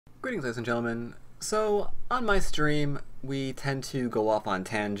Greetings, ladies and gentlemen. So, on my stream, we tend to go off on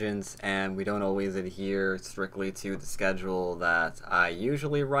tangents, and we don't always adhere strictly to the schedule that I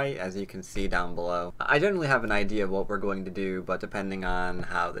usually write, as you can see down below. I generally have an idea of what we're going to do, but depending on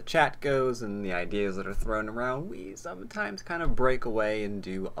how the chat goes and the ideas that are thrown around, we sometimes kind of break away and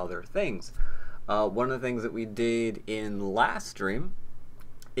do other things. One of the things that we did in last stream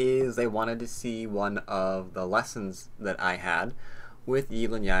is they wanted to see one of the lessons that I had with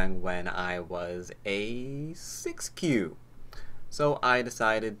Yin and Yang when I was a 6Q. So I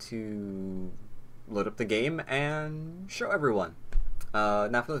decided to load up the game and show everyone.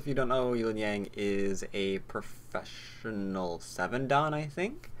 Now, for those of you who don't know, Yin and Yang is a professional 7-dan, I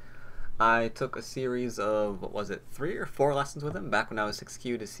think. I took a series of, what was it, 3 or 4 lessons with him back when I was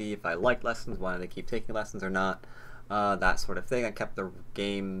 6Q to see if I liked lessons, wanted to keep taking lessons or not, that sort of thing. I kept the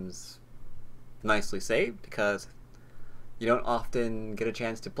games nicely saved because you don't often get a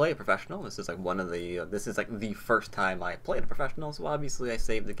chance to play a professional. This is like the first time I played a professional, so obviously I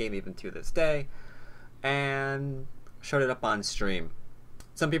saved the game even to this day and showed it up on stream.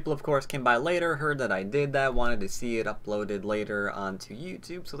 Some people, of course, came by later, heard that I did that, wanted to see it uploaded later onto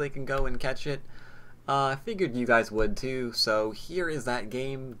YouTube so they can go and catch it. I figured you guys would too, so here is that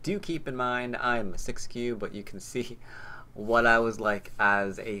game. Do keep in mind I'm a 6Q, but you can see what I was like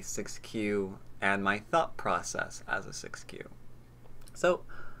as a 6Q and my thought process as a 6Q. So,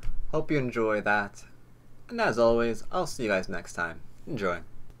 hope you enjoy that. And as always, I'll see you guys next time. Enjoy.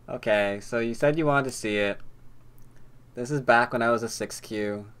 Okay, so you said you wanted to see it. This is back when I was a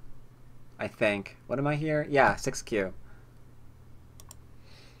 6Q, I think. What am I here? Yeah, 6Q.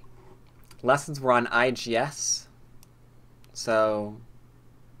 Lessons were on IGS. So,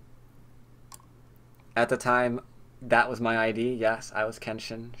 at the time, that was my ID. Yes, I was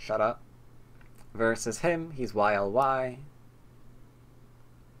Kenshin. Shut up. Versus him, he's YLY.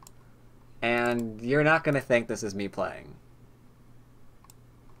 And you're not going to think this is me playing.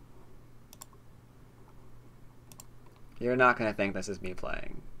 You're not going to think this is me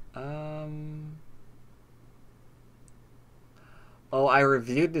playing. Oh, I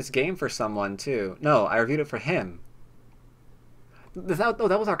reviewed this game for someone too. No, I reviewed it for him. That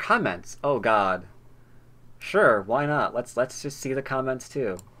was our comments. Oh god. Sure, why not? Let's just see the comments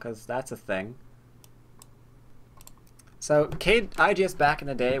too, because that's a thing. So, IGS back in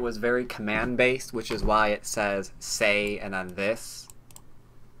the day was very command-based, which is why it says say and then this.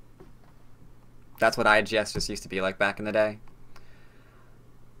 That's what IGS just used to be like back in the day.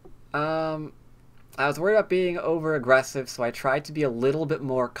 I was worried about being over-aggressive, so I tried to be a little bit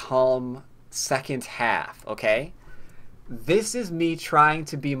more calm second half, okay? This is me trying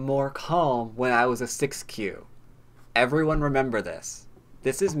to be more calm when I was a 6Q. Everyone remember this.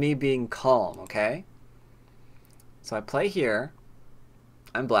 This is me being calm, okay? So I play here.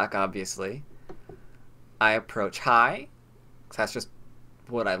 I'm black, obviously. I approach high, because that's just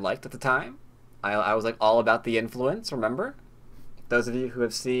what I liked at the time. I was like all about the influence, remember? Those of you who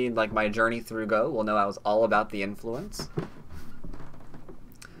have seen like my journey through Go will know I was all about the influence.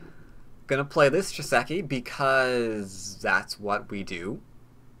 Gonna play this Chiseki because that's what we do.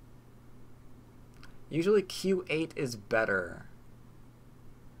 Usually Q8 is better.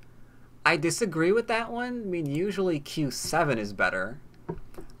 I disagree with that one. I mean, usually Q7 is better.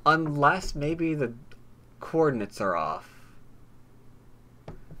 Unless maybe the coordinates are off.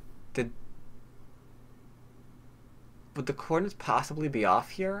 Would the coordinates possibly be off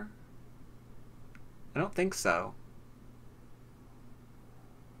here? I don't think so.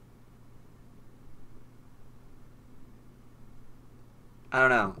 I don't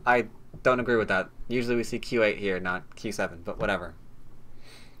know. I don't agree with that. Usually we see Q8 here, not Q7, but whatever.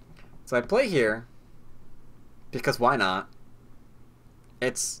 So I play here because why not?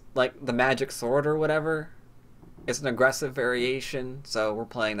 It's like the magic sword or whatever. It's an aggressive variation, so we're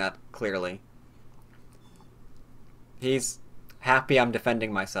playing that clearly. He's happy I'm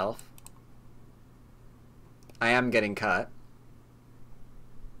defending myself. I am getting cut.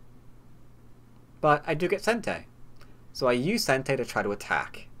 But I do get Sente. So I use Sente to try to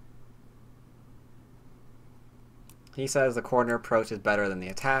attack. He says the corner approach is better than the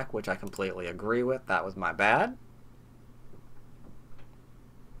attack, which I completely agree with. That was my bad.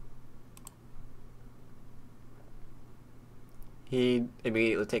 He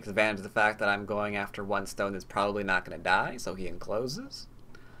immediately takes advantage of the fact that I'm going after one stone that's probably not going to die, so he encloses.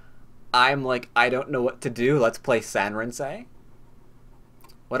 I'm like, I don't know what to do. Let's play Sanrinsei.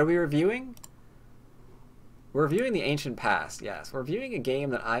 What are we reviewing? We're reviewing the Ancient Past, yes. We're reviewing a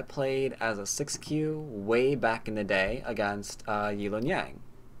game that I played as a 6Q way back in the day against Yin and Yang.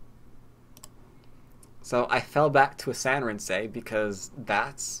 So I fell back to a Sanrinsei because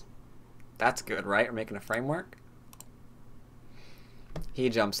that's good, right? We're making a framework. He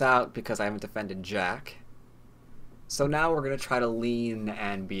jumps out because I haven't defended Jack. So now we're going to try to lean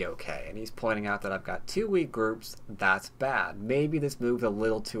and be okay. And he's pointing out that I've got 2 weak groups. That's bad. Maybe this move's a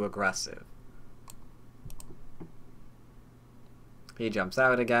little too aggressive. He jumps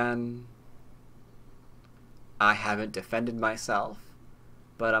out again. I haven't defended myself.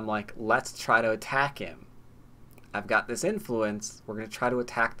 But I'm like, let's try to attack him. I've got this influence. We're going to try to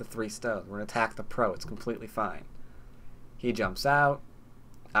attack the 3 stones. We're going to attack the pro. It's completely fine. He jumps out.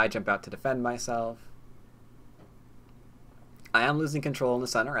 I jump out to defend myself. I am losing control in the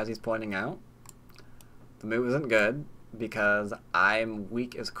center, as he's pointing out. The move isn't good, because I'm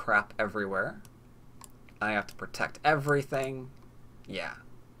weak as crap everywhere. I have to protect everything. Yeah.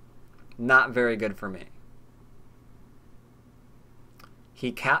 Not very good for me.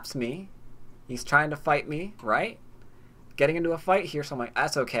 He caps me. He's trying to fight me, right? Getting into a fight here, so I'm like,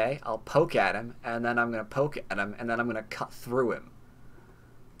 that's okay. I'll poke at him, and then I'm going to poke at him, and then I'm going to cut through him.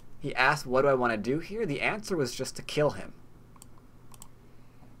 He asked, what do I want to do here? The answer was just to kill him.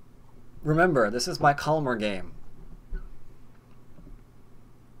 Remember, this is my calmer game.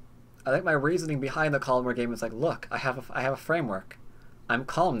 I think my reasoning behind the calmer game is like, look, I have a framework. I'm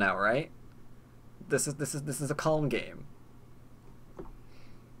calm now, right? This is a calm game.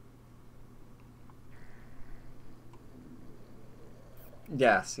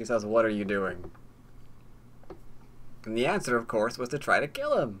 Yes, he says, what are you doing? And the answer, of course, was to try to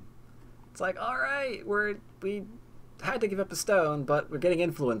kill him. It's like, alright, we had to give up a stone, but we're getting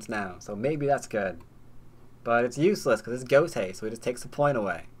influence now, so maybe that's good. But it's useless, because it's Gote, so it just takes the point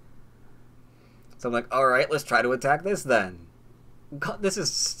away. So I'm like, alright, let's try to attack this then. This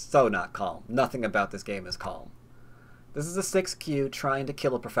is so not calm. Nothing about this game is calm. This is a 6Q trying to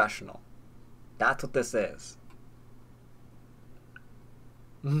kill a professional. That's what this is.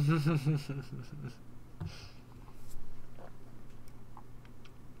 He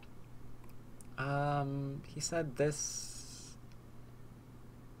said this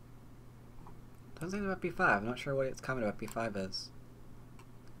doesn't say about B5. I'm not sure what it's comment about B5 is.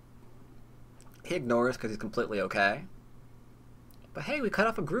 He ignores because he's completely okay. But hey, we cut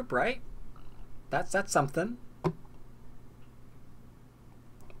off a group, right? That's something.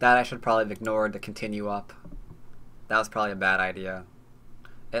 That I should probably have ignored to continue up. That was probably a bad idea.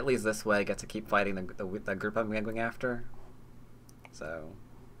 At least this way I get to keep fighting the group I'm going after. So,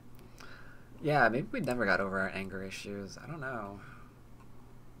 yeah, maybe we never got over our anger issues. I don't know.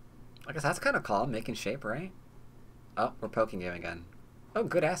 I guess that's kind of calm, making shape, right? Oh, we're poking him again. Oh,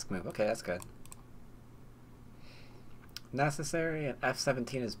 good ask move. Okay, that's good. Necessary, and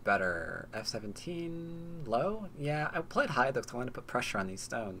F17 is better. F17 low? Yeah, I played high though because I wanted to put pressure on these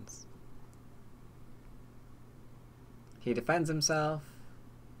stones. He defends himself.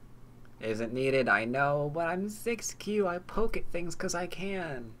 Isn't needed, I know, but I'm 6Q. I poke at things because I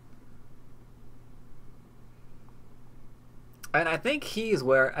can. And I think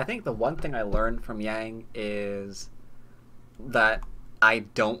I think the one thing I learned from Yang is that I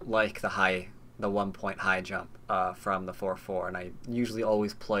don't like the 1-point high jump from the 4-4, and I usually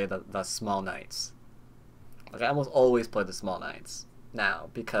always play the small knights. Like, I almost always play the small knights now,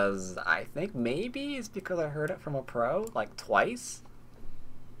 because I think maybe it's because I heard it from a pro, like, twice.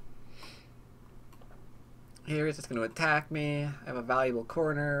 Here he's just going to attack me. I have a valuable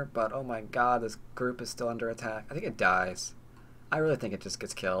corner, but oh my god, this group is still under attack. I think it dies. I really think it just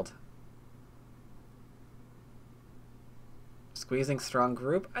gets killed. Squeezing strong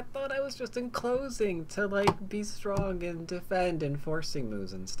group? I thought I was just enclosing to, like, be strong and defend and forcing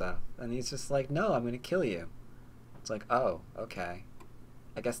moves and stuff. And he's just like, no, I'm going to kill you. It's like, oh, okay.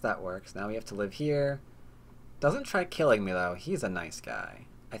 I guess that works. Now we have to live here. Doesn't try killing me, though. He's a nice guy.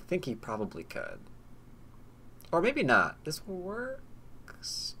 I think he probably could. Or maybe not. This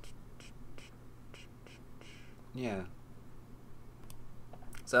works. Yeah.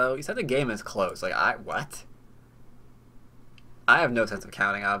 So, you said the game is close. Like, what? I have no sense of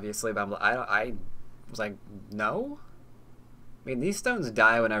counting, obviously, but I was like, no? I mean, these stones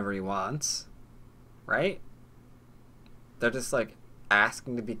die whenever he wants. Right? They're just, like,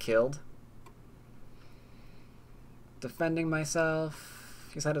 asking to be killed. Defending myself.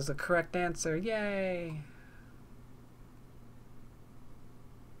 He said it was the correct answer. Yay!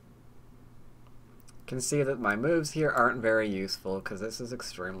 Can see that my moves here aren't very useful because this is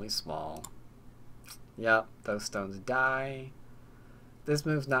extremely small. Yep, those stones die. This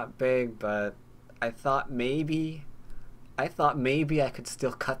move's not big, but I thought maybe I could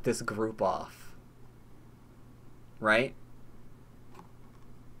still cut this group off. Right?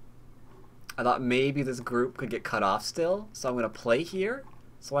 I thought maybe this group could get cut off still, so I'm going to play here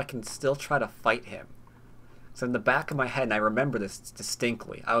so I can still try to fight him. So in the back of my head, and I remember this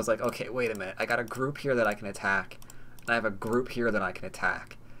distinctly, I was like, okay, wait a minute. I got a group here that I can attack, and I have a group here that I can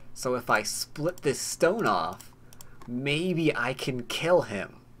attack. So if I split this stone off, maybe I can kill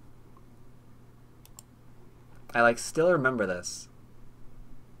him. I like still remember this.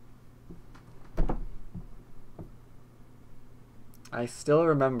 I still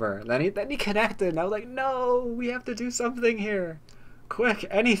remember. Then he connected, and I was like, no, we have to do something here. Quick,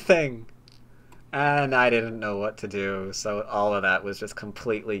 anything. And I didn't know what to do, so all of that was just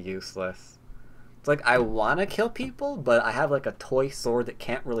completely useless. It's like, I want to kill people, but I have like a toy sword that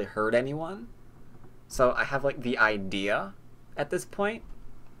can't really hurt anyone. So I have like the idea at this point,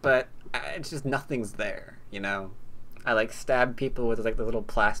 but it's just nothing's there, you know? I like stab people with like the little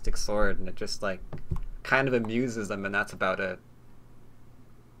plastic sword, and it just like kind of amuses them, and that's about it.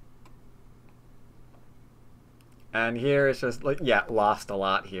 And here it's just like, yeah, lost a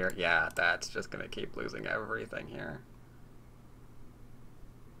lot here. Yeah, that's just gonna keep losing everything here.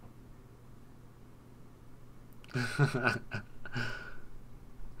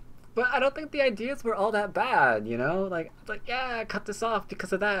 But I don't think the ideas were all that bad, you know? Like, yeah, cut this off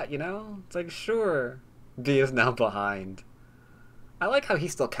because of that, you know? It's like, sure. B is now behind. I like how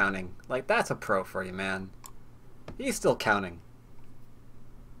he's still counting. Like, that's a pro for you, man. He's still counting.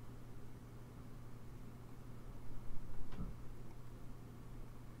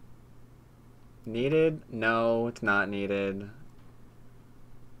 Needed? No, it's not needed.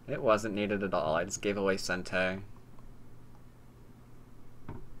 It wasn't needed at all. I just gave away Sente.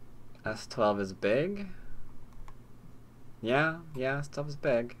 S12 is big. Yeah, S12 is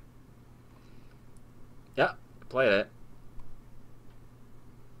big. Yep, played it.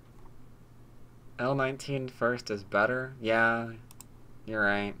 L19 first is better. Yeah, you're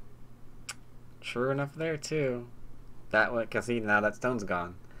right. True enough there too. That way, cause see, now that stone's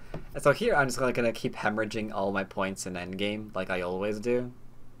gone. And so here I'm just gonna keep hemorrhaging all my points in endgame like I always do.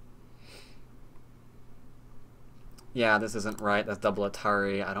 Yeah, this isn't right. That's double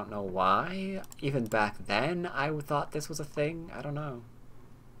Atari. I don't know why. Even back then, I thought this was a thing. I don't know.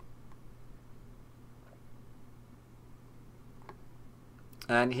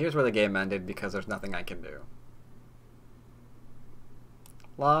 And here's where the game ended because there's nothing I can do.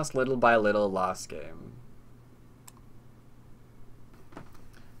 Lost little by little, lost game.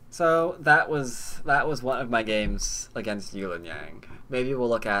 So that was one of my games against Yulin Yang. Maybe we'll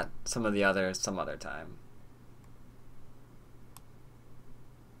look at some of the others some other time.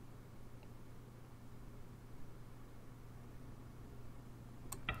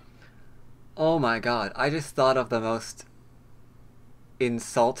 Oh my god, I just thought of the most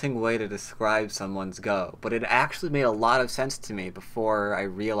insulting way to describe someone's Go, but it actually made a lot of sense to me before I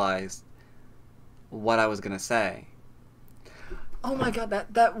realized what I was gonna say. Oh my god,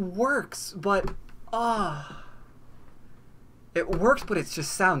 that works, but it works, but it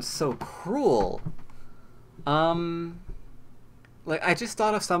just sounds so cruel. Like I just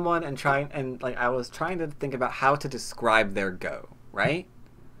thought of someone and I was trying to think about how to describe their Go, right?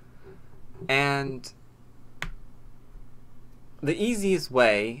 And the easiest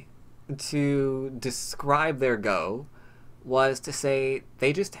way to describe their Go was to say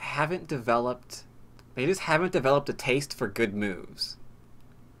they just haven't developed a taste for good moves.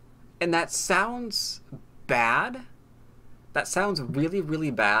 And that sounds bad. That sounds really, really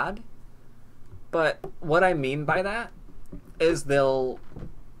bad. But what I mean by that is they'll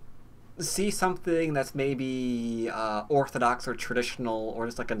see something that's maybe orthodox or traditional or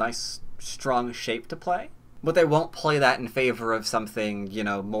just like a nice strong shape to play, but they won't play that in favor of something, you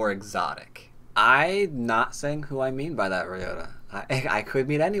know, more exotic. I'm not saying who I mean by that, Ryota. I could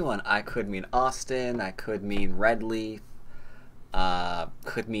mean anyone. I could mean Austin. I could mean Redleaf.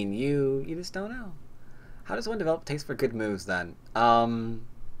 Could mean you. You just don't know. How does one develop taste for good moves then? Part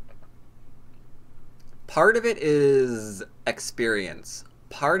of it is experience.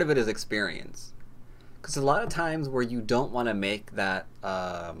 Part of it is experience. Because a lot of times where you don't want to make that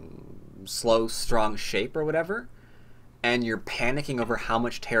slow, strong shape or whatever, and you're panicking over how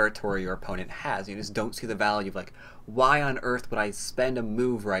much territory your opponent has, you just don't see the value of, like, why on earth would I spend a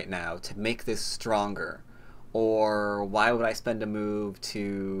move right now to make this stronger? Or why would I spend a move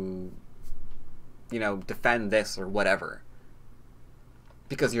to, you know, defend this or whatever?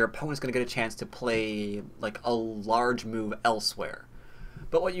 Because your opponent's going to get a chance to play, like, a large move elsewhere.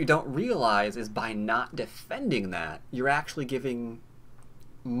 But what you don't realize is by not defending that, you're actually giving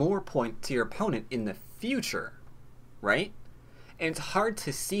more points to your opponent in the future, right? And it's hard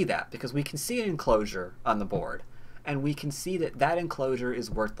to see that because we can see an enclosure on the board, and we can see that that enclosure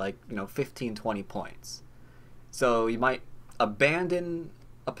is worth like, 15, 20 points. So you might abandon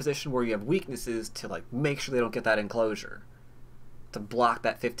a position where you have weaknesses to like make sure they don't get that enclosure, to block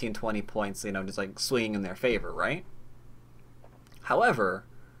that 15, 20 points, just like swinging in their favor, right? However,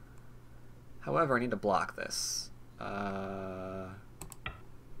 I need to block this.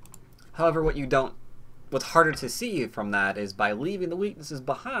 However, what's harder to see from that is by leaving the weaknesses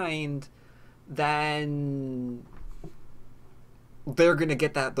behind, then they're going to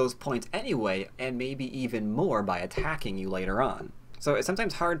get those points anyway, and maybe even more by attacking you later on. So it's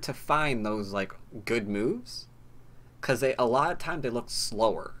sometimes hard to find those like good moves, because a lot of times they look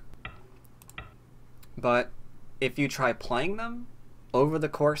slower. But if you try playing them over the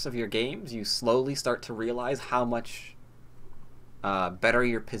course of your games, you slowly start to realize how much better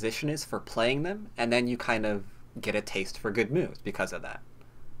your position is for playing them, and then you kind of get a taste for good moves because of that.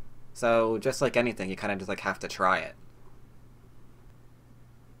 So just like anything, you kind of just like have to try it.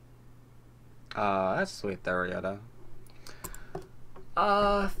 That's sweet there, Yoda.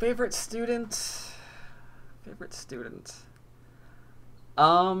 Favorite student?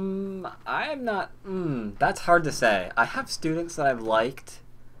 I'm not, that's hard to say. I have students that I've liked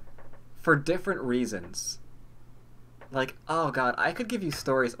for different reasons. Like, oh god, I could give you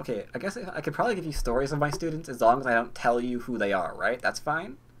stories. Okay, I guess I could probably give you stories of my students as long as I don't tell you who they are, right? That's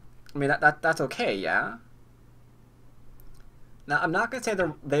fine? I mean, that's okay, yeah? Now, I'm not going to say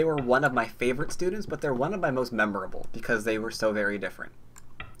they were one of my favorite students, but they're one of my most memorable because they were so very different.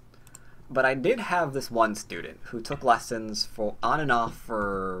 But I did have this one student who took lessons on and off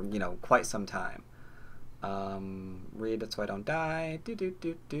for, quite some time. Read it so I don't die.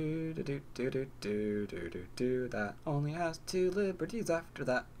 That only has 2 liberties after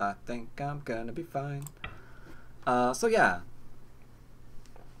that. I think I'm gonna be fine. So yeah.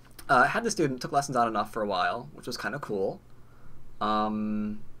 I had the student, took lessons on and off for a while, which was kind of cool.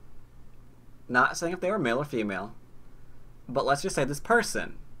 Not saying if they were male or female, but let's just say this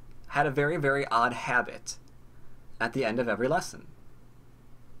person had a very, very odd habit at the end of every lesson.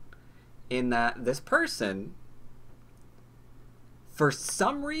 In that this person, for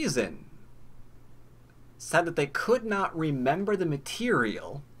some reason, said that they could not remember the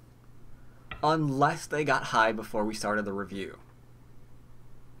material unless they got high before we started the review.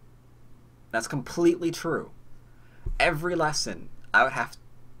 That's completely true. Every lesson, I would have to,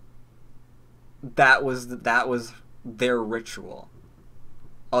 that was their ritual.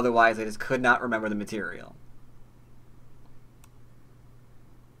 Otherwise, they just could not remember the material.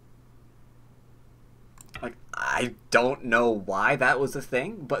 Like, I don't know why that was a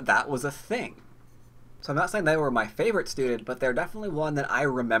thing, but that was a thing. So I'm not saying they were my favorite student, but they're definitely one that I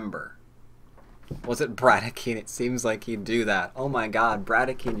remember. Was it Braddockine? It seems like he'd do that. Oh my god,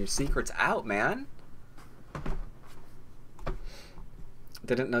 Braddockine, your secret's out, man.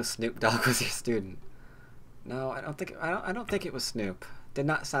 Didn't know Snoop Dogg was your student. No, I don't think it was Snoop. Did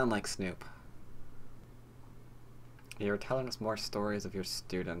not sound like Snoop. You were telling us more stories of your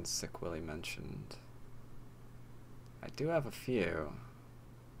students, Sick Willie mentioned. I do have a few.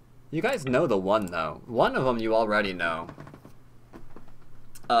 You guys know the one, though. One of them you already know.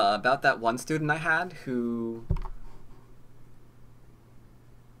 About that one student I had whose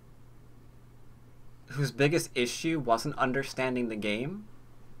biggest issue wasn't understanding the game.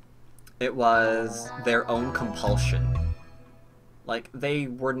 It was their own compulsion. Like, they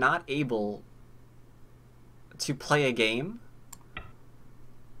were not able to play a game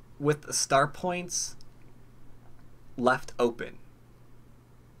with the star points left open.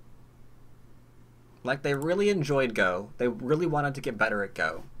 Like, they really enjoyed Go. They really wanted to get better at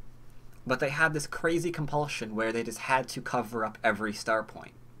Go. But they had this crazy compulsion where they just had to cover up every star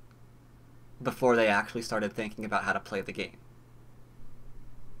point before they actually started thinking about how to play the game.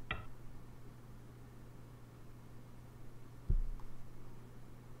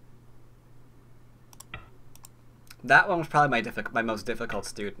 That one was probably my most difficult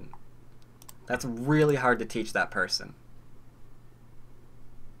student. That's really hard to teach that person.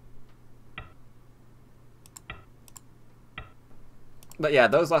 But yeah,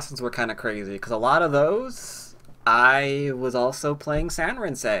 those lessons were kind of crazy, because a lot of those, I was also playing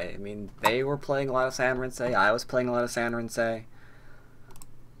Sanrinsei. I mean, they were playing a lot of Sanrinsei, I was playing a lot of Sanrinsei.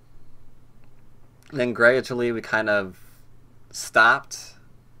 Then gradually we kind of stopped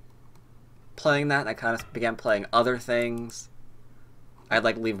playing that, and I kind of began playing other things. I'd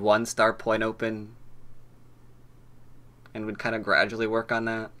like leave one star point open, and would kind of gradually work on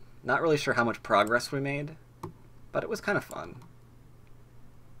that. Not really sure how much progress we made, but it was kind of fun.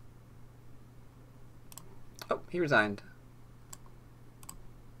 Oh, he resigned.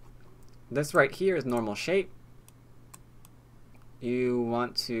 This right here is normal shape. you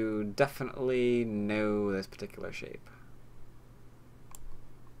want to definitely know this particular shape.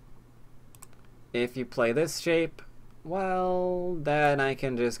 If you play this shape, well, then I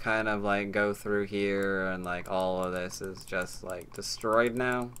can just kind of like go through here and like all of this is just like destroyed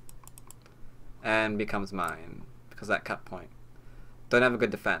now and becomes mine because that cut point. Don't have a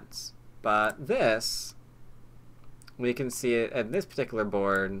good defense. But this, we can see it at this particular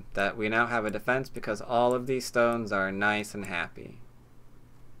board that we now have a defense because all of these stones are nice and happy.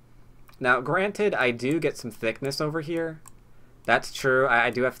 Now, granted, I do get some thickness over here. That's true, I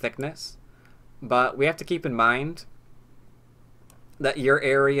do have thickness. But we have to keep in mind that your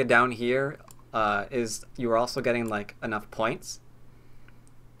area down here you're also getting like enough points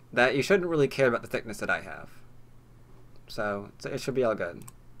that you shouldn't really care about the thickness that I have. So it should be all good.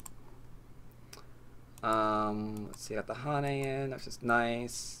 Let's see, got the Hane in, that's just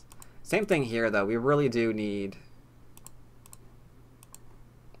nice. Same thing here though, we really do need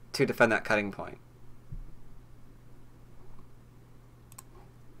to defend that cutting point.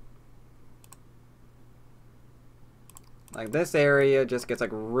 Like this area just gets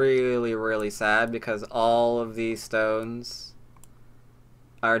like really, really sad because all of these stones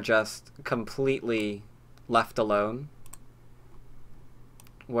are just completely left alone.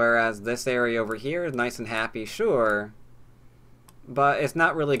 Whereas this area over here is nice and happy, sure, but it's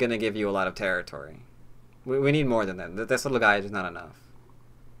not really going to give you a lot of territory. We need more than that. This little guy is not enough.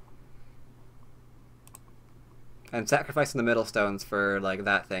 And sacrificing the middle stones for like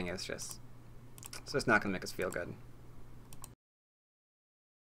that thing is just, it's just not going to make us feel good.